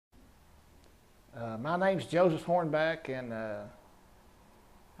My name's Joseph Hornback, and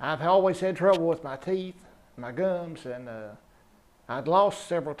I've always had trouble with my teeth, my gums, and I'd lost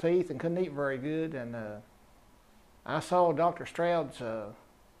several teeth and couldn't eat very good. And I saw Dr. Stroud's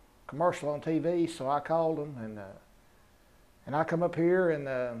commercial on TV, so I called him, and I come up here,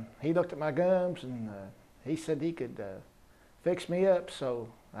 and he looked at my gums, and he said he could fix me up. So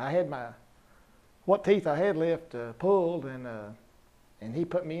I had what teeth I had left pulled, and he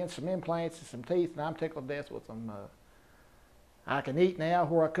put me in some implants and some teeth, and I'm tickled to death with them. I can eat now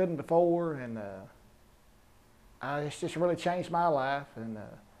where I couldn't before, and it's just really changed my life. And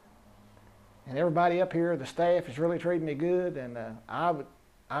everybody up here, the staff, is really treating me good, and I would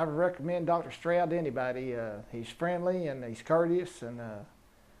recommend Dr. Stroud to anybody. He's friendly and he's courteous, and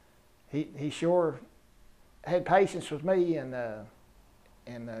he sure had patience with me, and I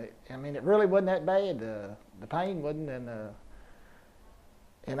mean, it really wasn't that bad. The pain wasn't,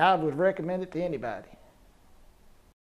 and I would recommend it to anybody.